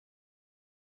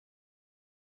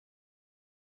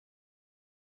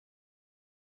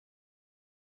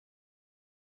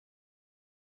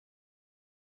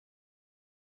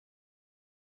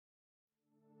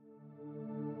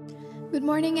Good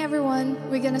morning, everyone.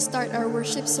 We're going to start our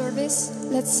worship service.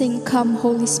 Let's sing Come,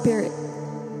 Holy Spirit.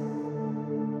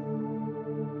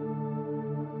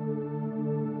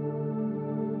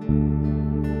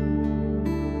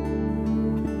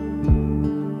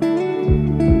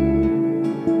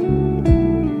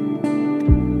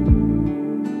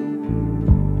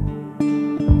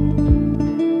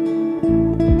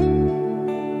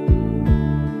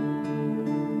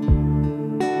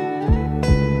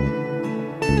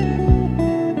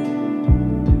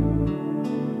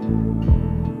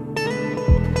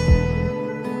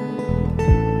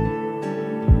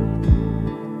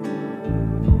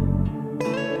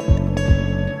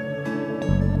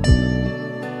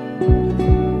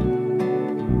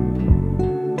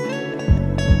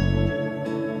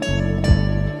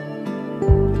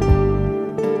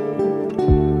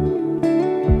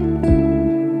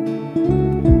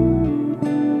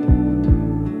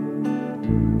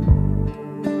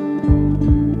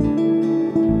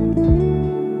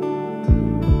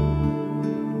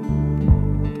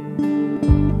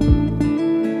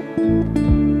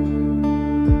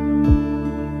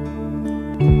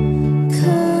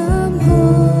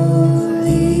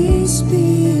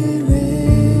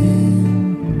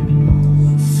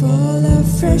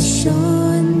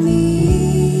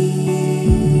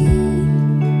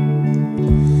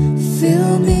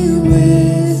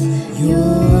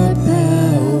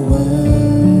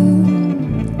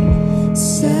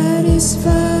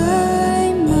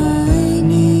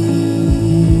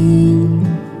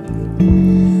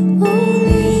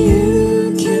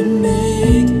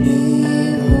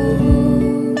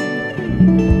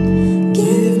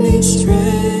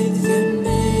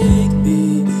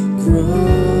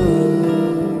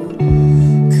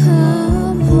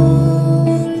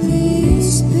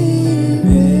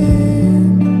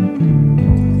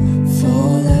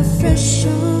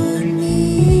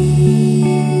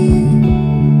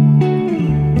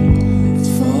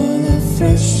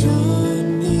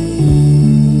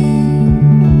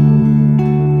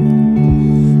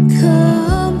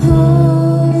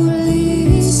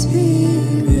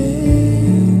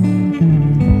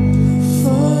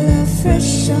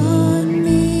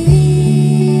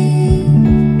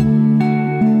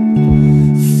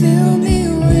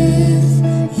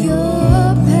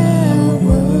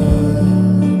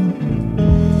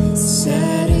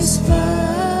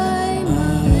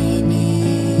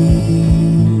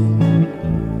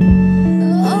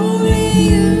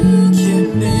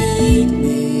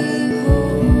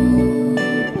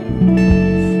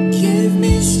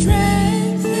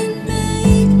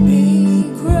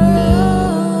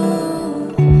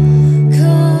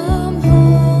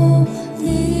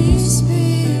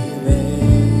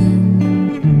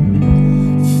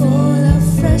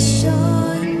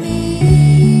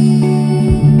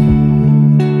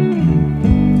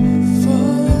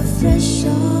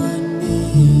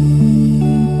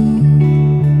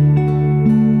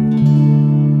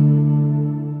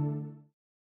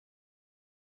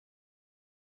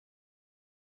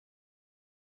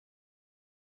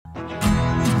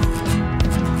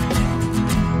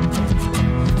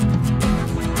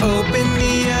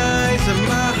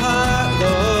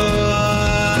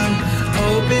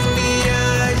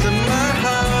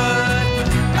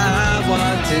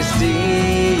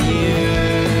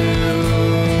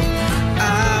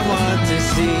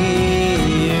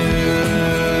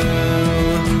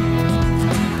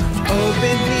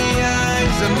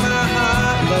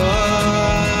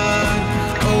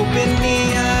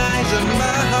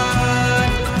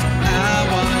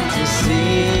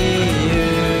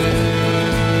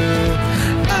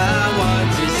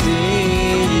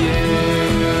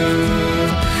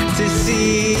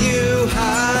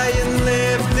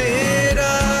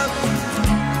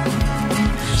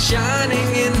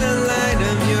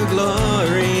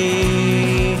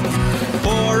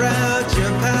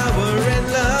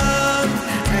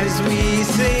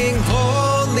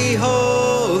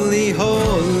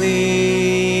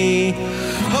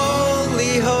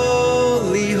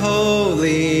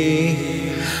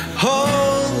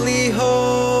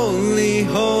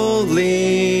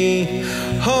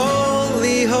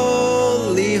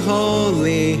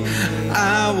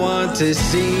 To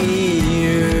see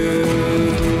you.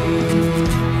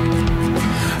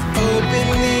 Open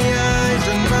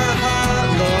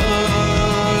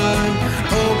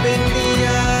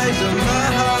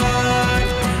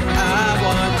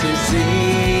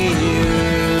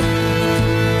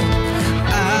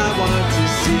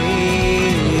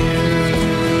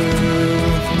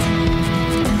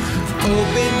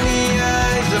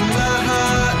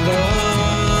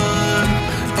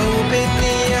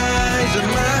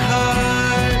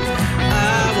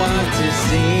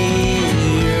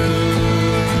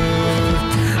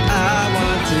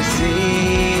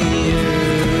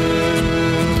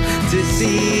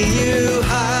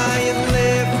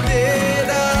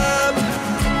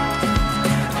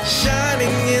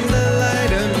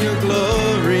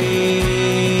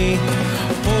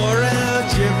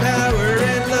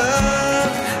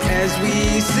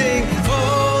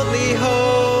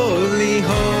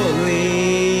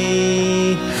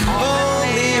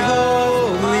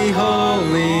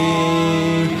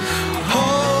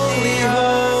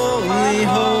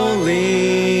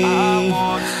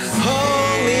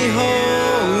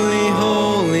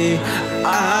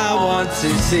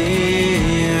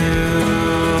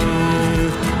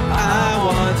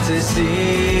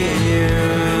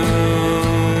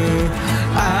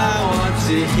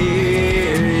to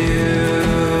hear you.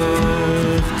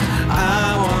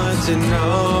 I want to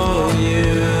know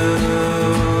you.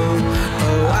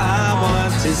 Oh, I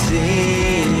want to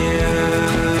see you.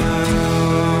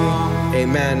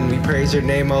 Amen. We praise your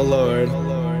name, O Lord.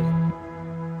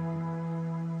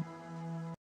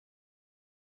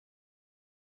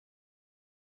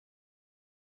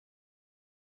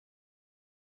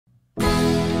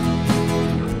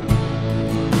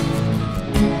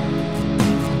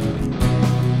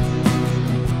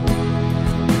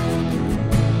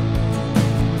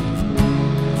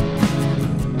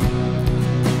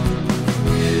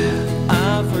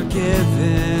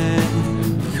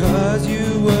 Because you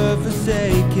were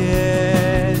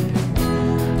forsaken,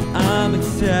 I'm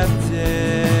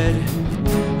accepted.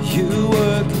 You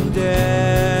were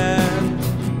condemned.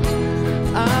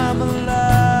 I'm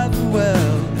alive and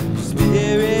well. Your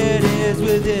spirit is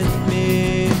within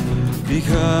me.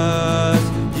 Because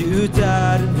you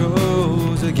died and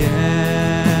rose again.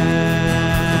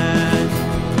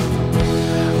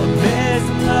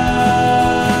 Amazing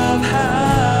love,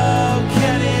 how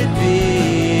can it be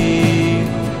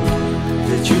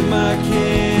that you, my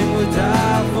King, would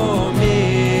die for me?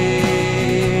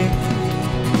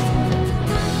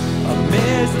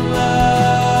 Amazing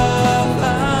love, I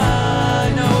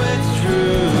know it's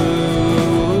true.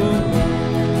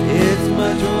 It's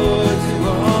my joy to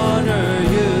honor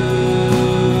you.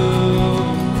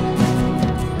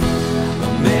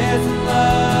 Amazing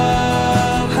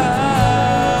love,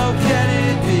 how can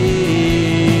it be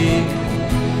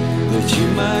that you,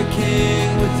 my King,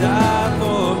 would die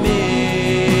for me?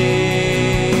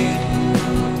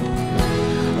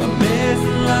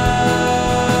 Amazing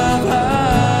love, I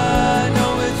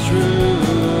know it's true.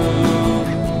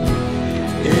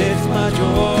 It's my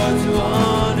joy to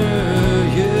honor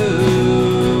you.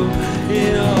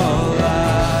 In all I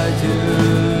do,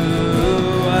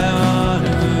 I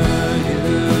honor you.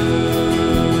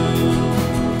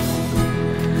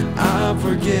 I'm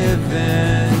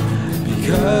forgiven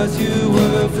because you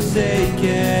were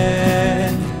forsaken.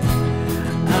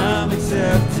 I'm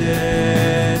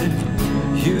accepted.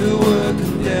 You were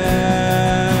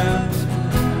condemned.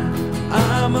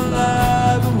 I'm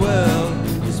alive and well.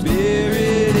 Your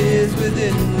spirit is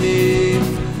within me.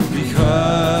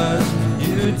 Because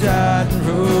you died and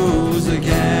rose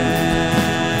again.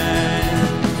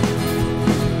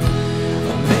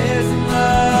 Amazing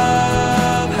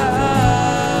love,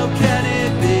 how can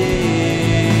it be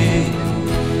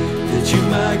that you,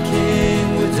 my King,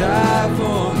 would die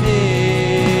for me?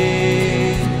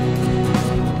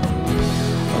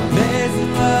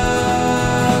 Amazing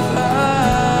love, I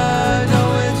know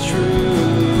it's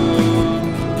true.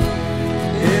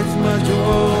 It's my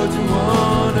joy to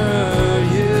honor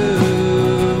you.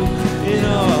 In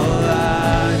all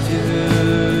I do,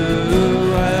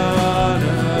 I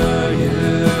honor you.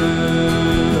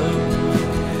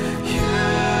 You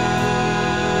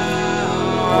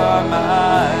are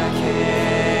my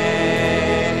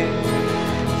King.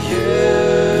 You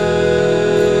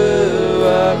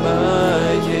are my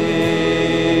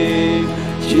King.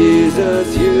 Jesus,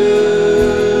 you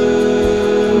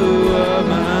are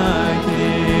my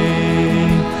King.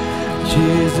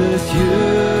 Jesus, you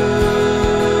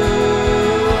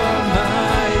are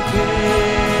my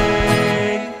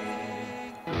King.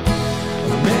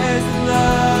 Amazing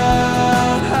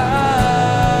love,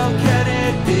 how can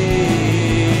it be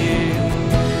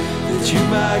that you,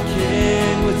 my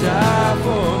King, would die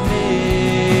for me?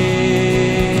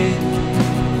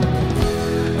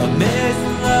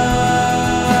 Amazing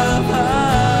love, I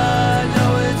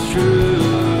know it's true.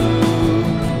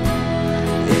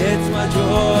 It's my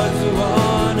joy to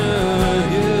honor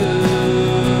you.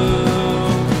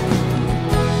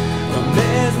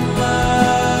 Amazing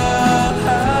love,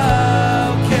 how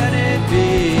can it be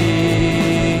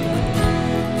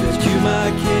that you, my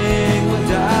King, would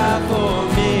die for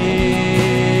me?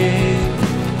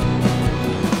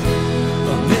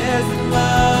 Amazing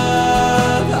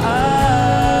love, I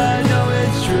know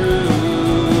it's true.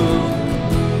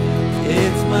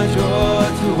 It's my joy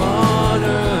to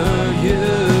honor you.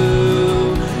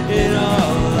 In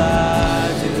all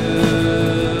I do,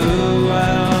 I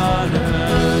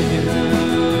honor you.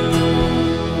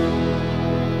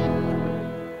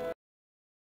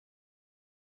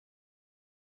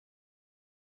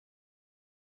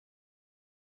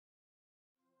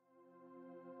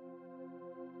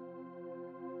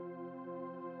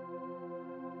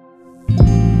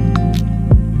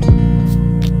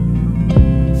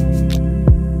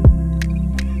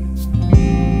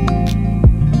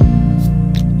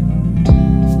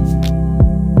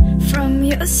 From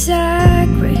your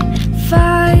sacred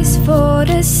sacrifice for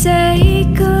the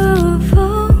sake of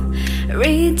all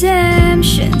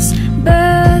redemption's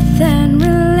birth and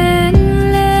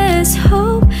relentless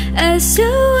hope. As a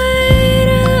weight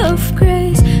of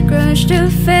grace crushed the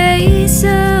face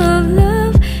of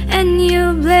love, and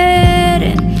you bled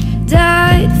and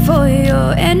died for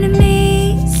your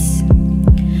enemies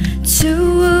to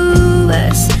woo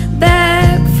us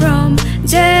back from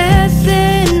death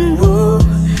and woe.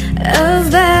 A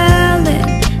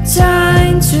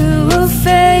valentine to a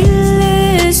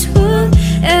faithless world.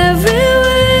 Every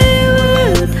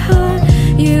wayward heart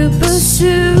you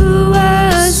pursue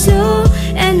us all,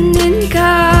 and in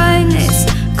kindness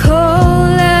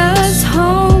call us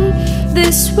home.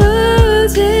 This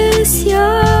world is yours,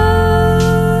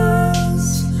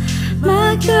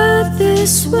 my God,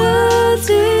 this world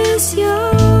is yours.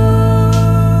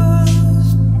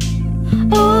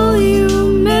 All you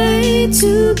made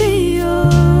to be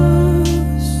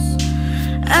yours.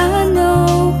 I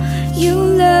know you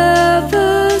love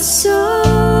us all.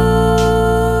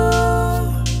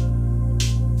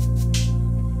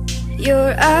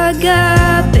 Your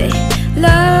agape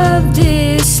love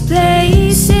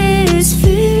displaces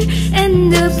fear,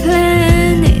 and the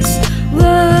plan is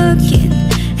working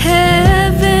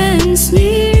heaven's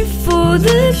near. For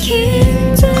the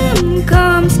kingdom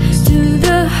comes to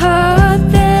the heart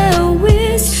that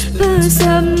whispers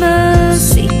of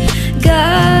mercy,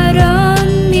 God on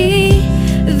me.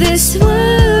 This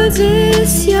world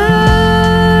is yours,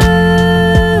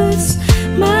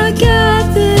 my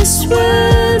God, this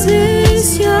world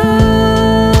is yours.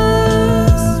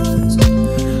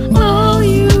 All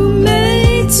you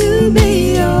made to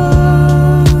be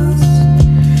yours.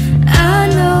 I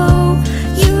know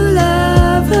you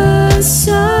love us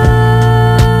all.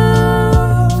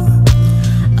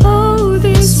 Oh,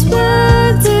 this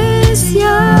world is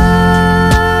yours,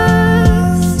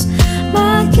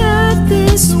 my God,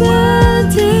 this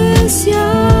world is yours.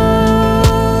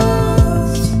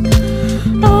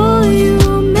 All you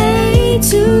made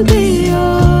to be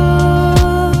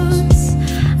yours.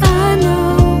 I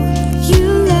know you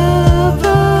love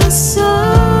us all.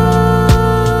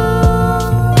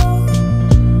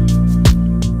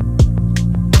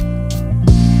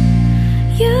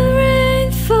 You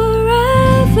reign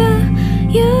forever,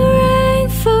 you reign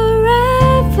forevermore.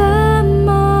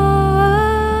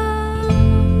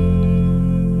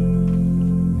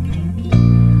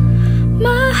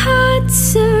 My heart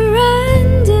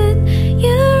surrendered,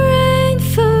 you reign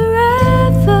forevermore.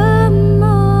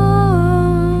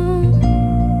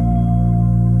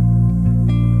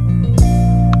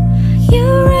 You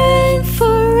reign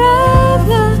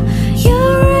forever, you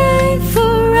reign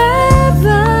forevermore.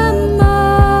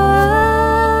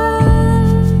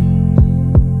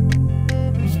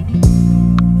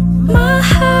 My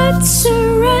heart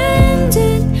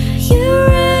surrendered, you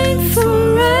reign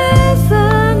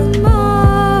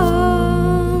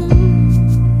forevermore.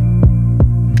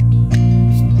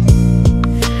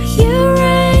 You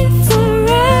reign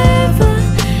forever,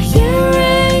 you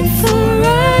reign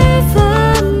forevermore.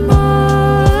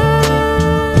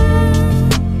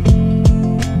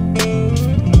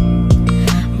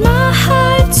 My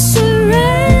heart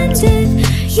surrendered,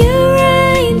 you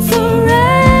reign forevermore.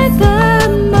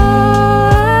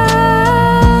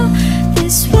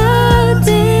 This world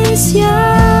is yours,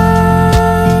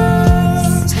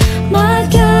 my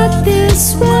God,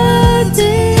 this world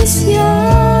is yours.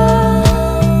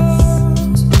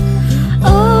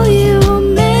 All you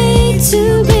made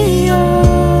to be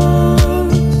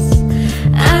yours.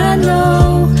 I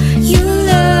know you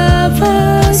love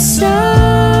us all.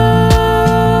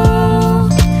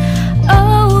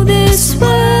 Oh, this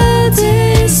world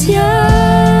is yours,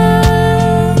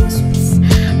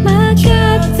 my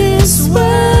God, this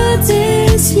world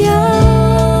is yours.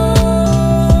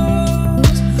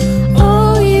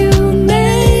 All you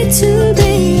made to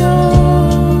be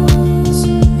yours.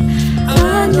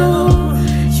 I know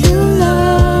you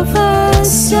love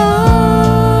us all.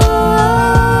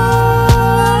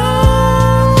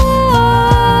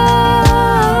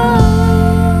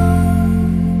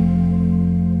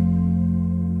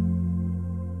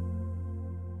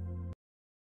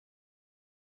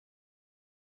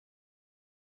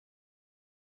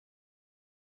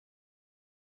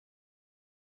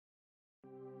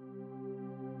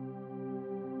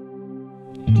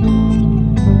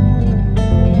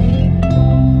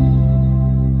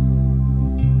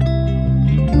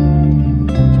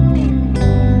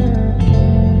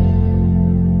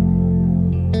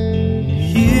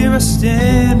 Here I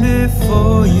stand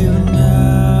before you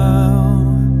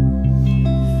now,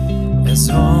 as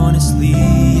honestly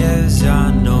as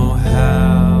I know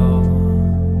how.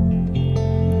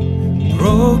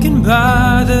 broken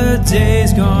by the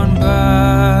days gone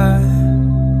by.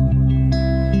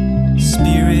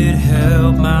 Spirit,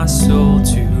 help my soul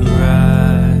to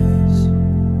rise.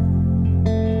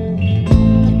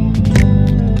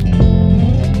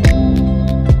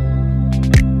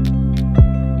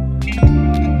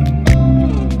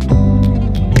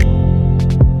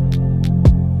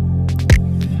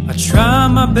 I try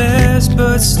my best,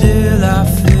 but still I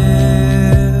fail.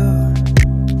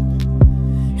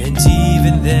 And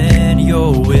even then,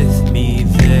 you're with me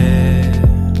there.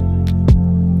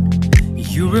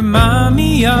 You remind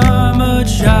me I'm a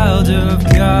child of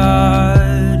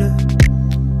God,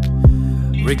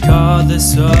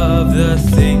 regardless of the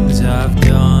things I've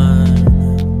done.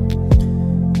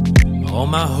 All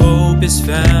my hope is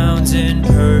found in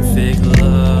perfect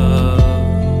love.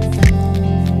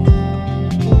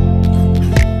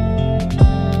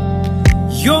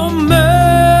 Your mercy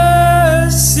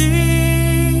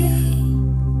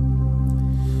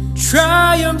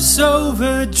triumphs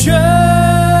over judgment.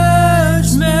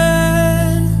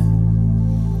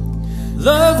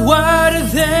 Love wider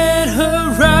than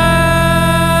horizons,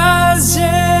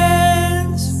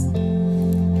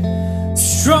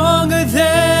 stronger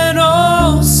than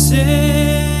all sin.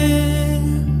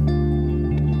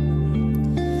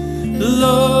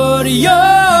 Lord,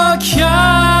 your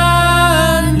kindness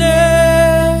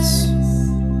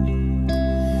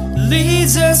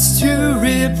leads us to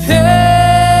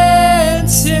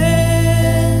repentance,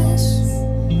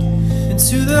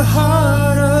 into the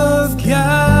heart of God.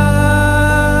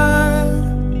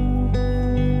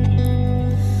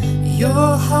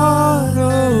 Your heart,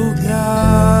 oh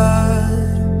God,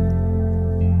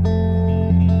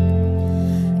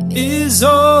 is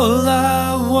all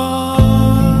I want.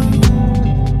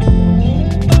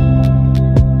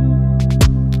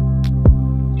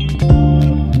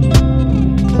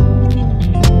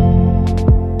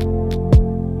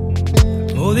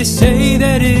 Oh, they say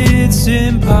that it's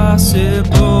impossible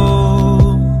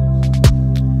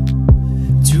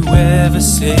to ever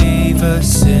save a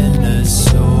sinner's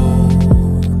soul,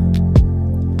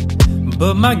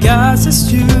 but my God says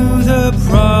to the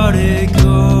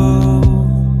prodigal,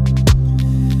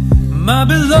 my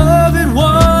beloved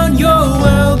one, you're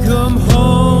welcome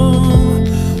home.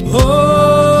 Oh,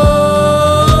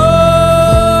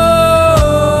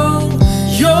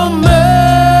 your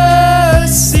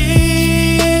mercy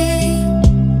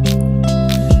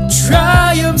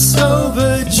triumphs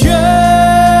over judgment.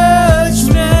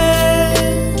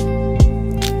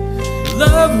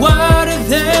 Love wider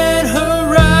than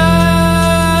horizons,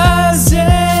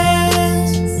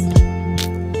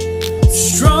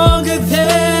 stronger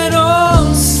than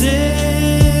all sin.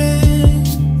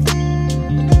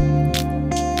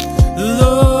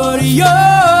 Lord,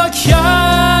 your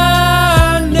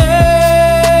kindness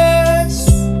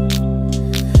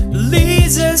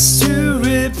leads us to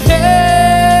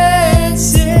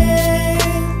repentance,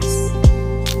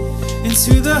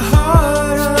 into the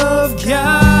heart of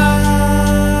God.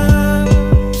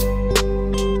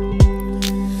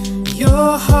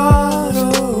 Your heart,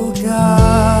 oh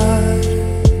God,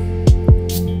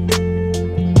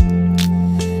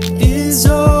 is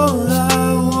all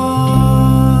I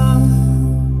want.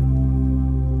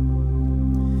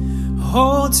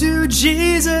 Oh, to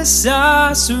Jesus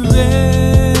I surrender.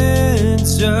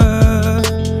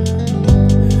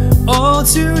 All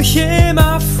to Him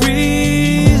I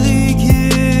freely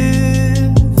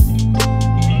give.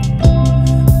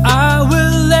 I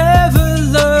will ever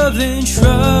love and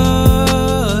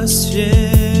trust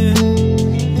Him,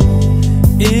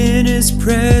 in His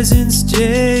presence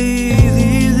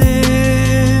daily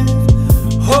live.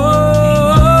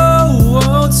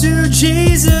 Oh, to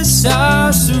Jesus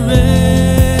I surrender.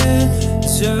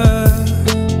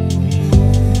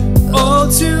 All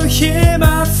to Him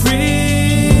I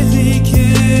freely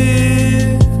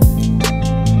give.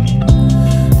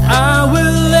 I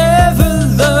will ever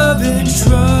love and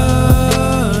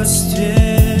trust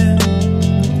Him,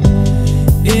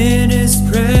 in His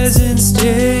presence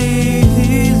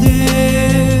daily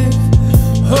live.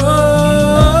 Oh,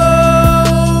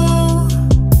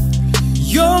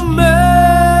 your mercy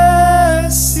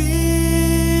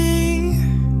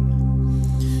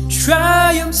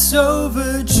triumphs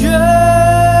over judgment.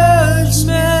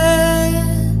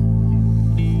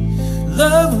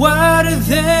 Love wider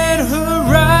than horizons,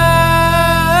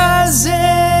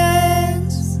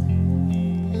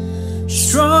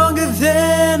 stronger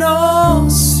than all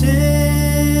sin.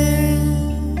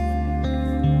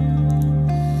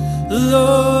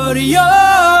 Lord,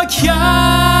 your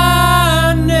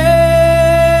kindness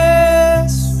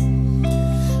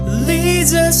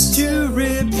leads us to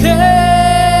repentance,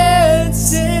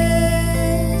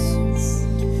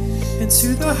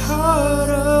 into the heart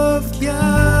of God.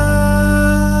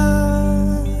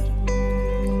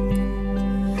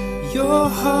 Your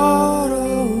heart,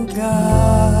 oh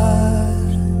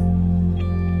God,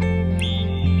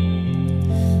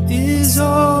 is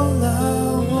all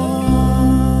I want.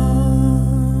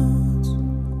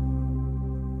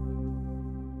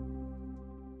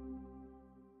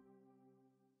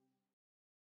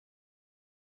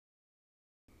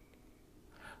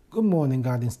 Good morning,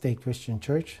 Garden State Christian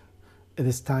Church. It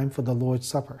is time for the Lord's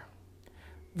Supper.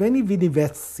 Veni Vidi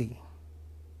Vici.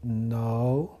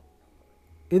 No,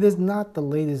 it is not the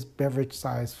latest beverage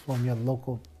size from your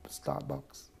local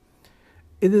Starbucks.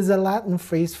 It is a Latin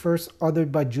phrase first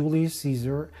uttered by Julius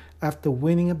Caesar after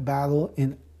winning a battle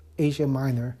in Asia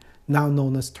Minor, now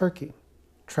known as Turkey.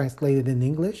 Translated in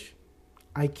English,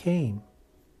 I came,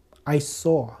 I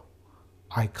saw,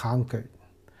 I conquered.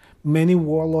 Many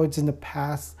warlords in the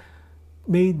past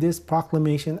made this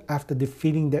proclamation after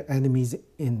defeating their enemies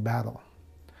in battle.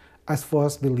 As for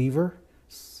us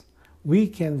believers, we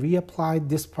can reapply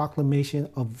this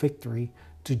proclamation of victory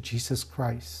to Jesus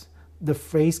Christ. The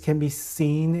phrase can be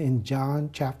seen in John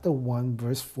chapter 1,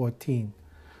 verse 14.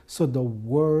 So the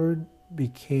Word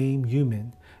became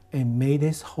human and made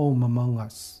his home among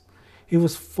us. He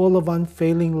was full of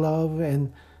unfailing love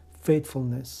and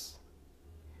faithfulness.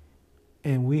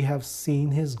 And we have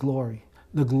seen his glory,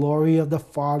 the glory of the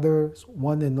Father's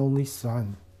one and only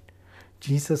Son.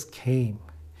 Jesus came.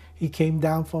 He came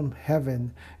down from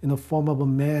heaven in the form of a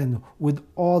man with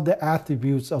all the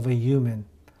attributes of a human,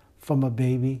 from a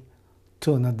baby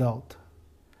to an adult.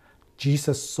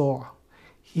 Jesus saw.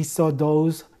 He saw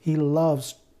those he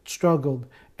loved struggled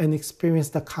and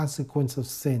experienced the consequence of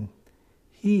sin.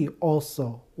 He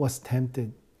also was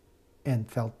tempted and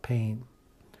felt pain.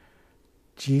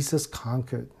 Jesus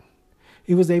conquered.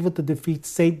 He was able to defeat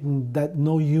Satan that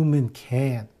no human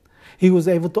can. He was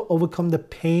able to overcome the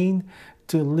pain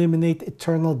to eliminate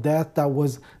eternal death that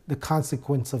was the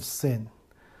consequence of sin.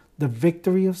 The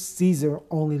victory of Caesar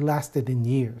only lasted in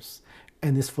years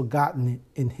and is forgotten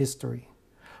in history.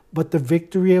 But the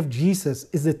victory of Jesus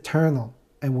is eternal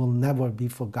and will never be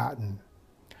forgotten.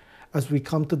 As we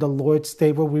come to the Lord's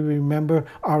table, we remember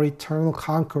our eternal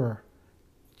conqueror,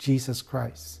 Jesus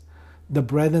Christ. The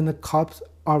bread and the cups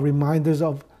are reminders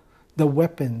of the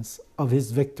weapons of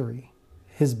his victory,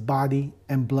 his body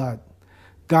and blood.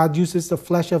 God uses the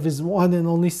flesh of his one and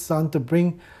only Son to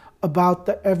bring about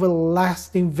the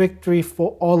everlasting victory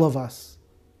for all of us.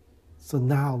 So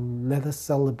now let us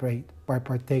celebrate by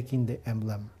partaking the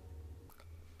emblem.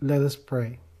 Let us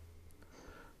pray.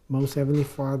 Most Heavenly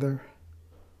Father,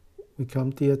 we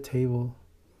come to your table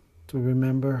to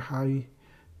remember how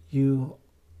you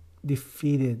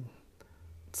defeated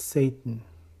Satan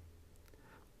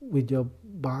with your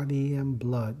body and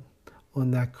blood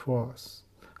on that cross,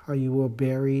 how you were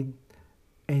buried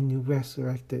and you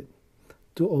resurrected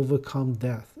to overcome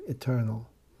death eternal.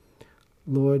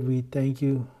 Lord, we thank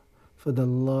you for the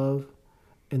love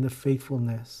and the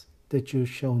faithfulness that you've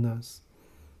shown us.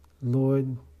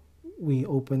 Lord, we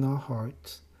open our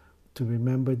hearts to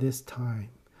remember this time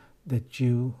that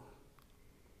you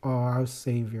are our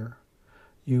Savior.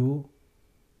 You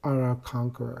are our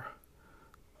conqueror.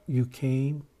 You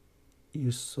came,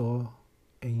 you saw,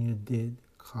 and you did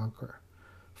conquer.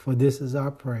 For this is our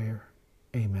prayer.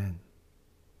 Amen.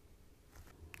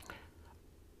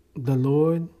 The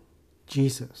Lord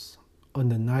Jesus, on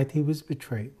the night he was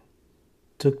betrayed,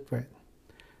 took bread,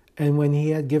 and when he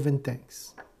had given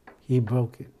thanks, he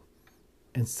broke it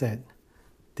and said,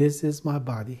 "This is my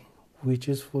body, which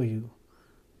is for you.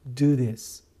 Do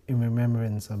this in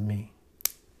remembrance of me."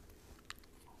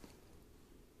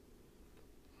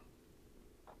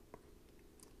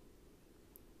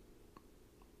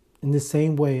 In the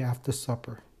same way, after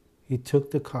supper, he took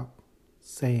the cup,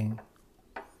 saying,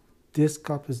 "This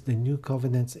cup is the new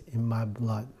covenant in my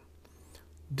blood.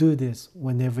 Do this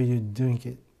whenever you drink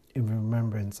it in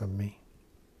remembrance of me."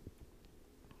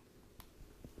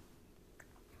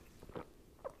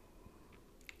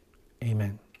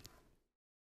 Amen.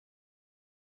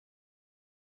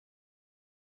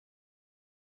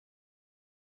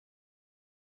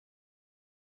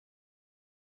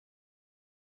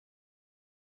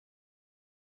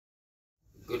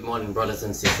 Good morning, brothers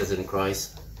and sisters in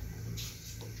Christ.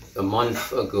 A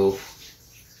month ago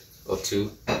or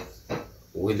two,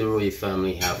 we the Roy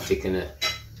family have taken a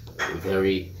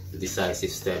very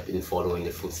decisive step in following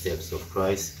the footsteps of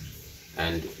Christ,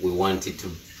 and we want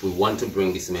to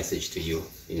bring this message to you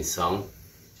in song.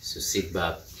 So sit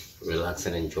back, relax,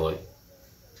 and enjoy.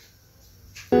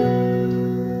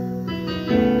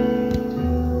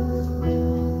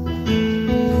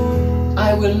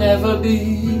 I will never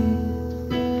be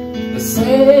the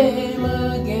same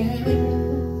again.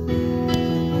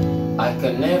 I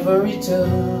can never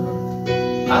return.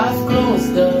 I've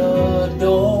closed the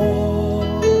door.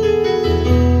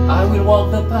 I will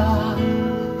walk the path,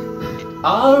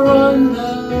 I'll run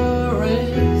the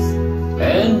race,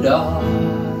 and I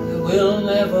will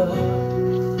never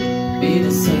be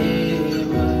the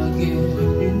same again.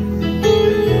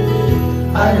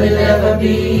 I will never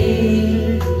be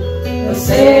the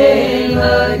same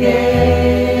again.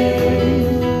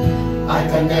 I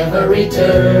can never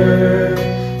return.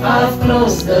 I've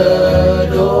closed the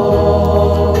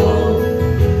door.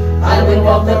 I will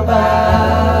walk the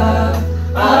path,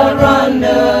 I'll run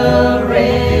the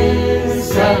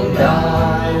race, and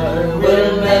I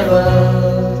will never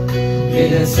be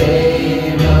the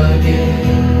same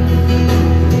again.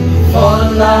 Fall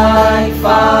like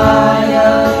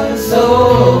fire,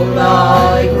 soul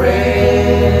like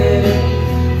rain,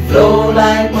 flow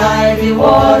like mighty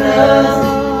waters,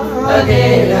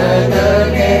 again and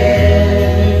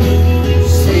again.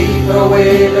 Sweep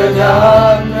away the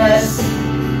darkness,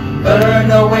 burn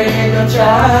away the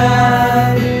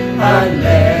child, and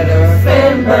let a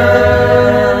flame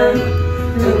burn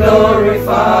to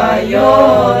glorify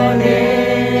your name.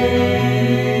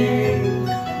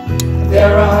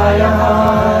 There are higher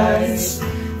heights,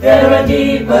 there are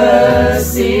deeper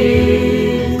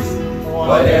seas.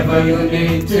 Whatever you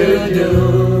need to do,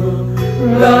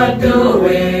 Lord, do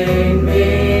in me.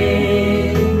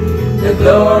 The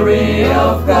glory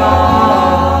of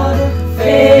God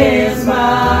fills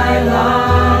my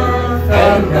life,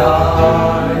 and I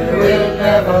will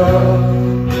never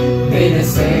be the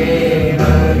same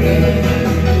again.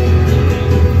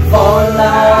 Fall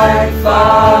like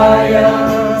fire,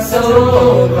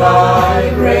 soul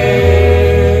like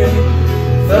rain,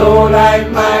 flow like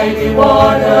mighty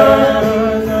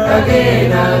waters,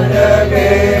 again and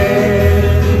again.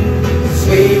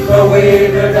 Sweep away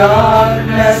the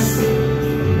darkness,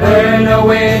 burn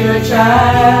away the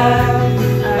chaff,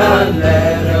 and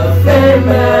let a flame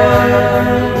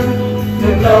burn to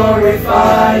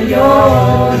glorify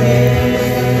your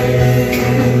name.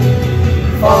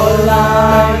 Fall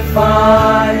like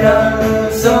fire,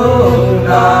 soul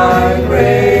like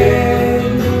rain,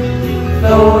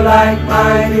 flow like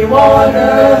mighty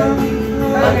water,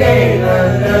 again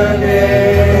and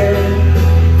again.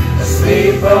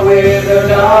 Sweep away the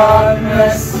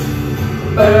darkness,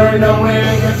 burn away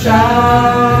the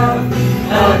chaff,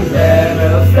 and let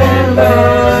a flame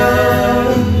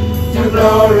burn to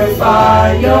glorify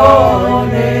your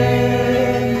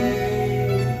name.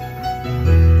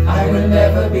 I will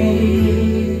never be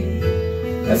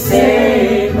the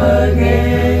same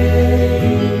again.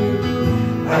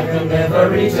 I can never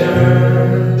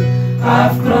return.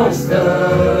 I've closed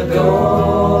the door.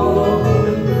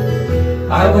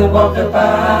 I will walk the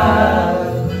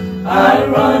path, I'll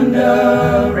run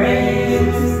the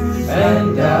race,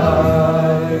 and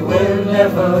I will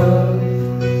never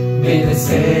be the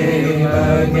same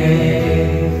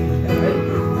again.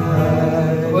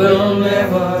 I will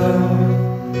never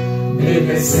be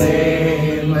the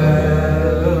same again.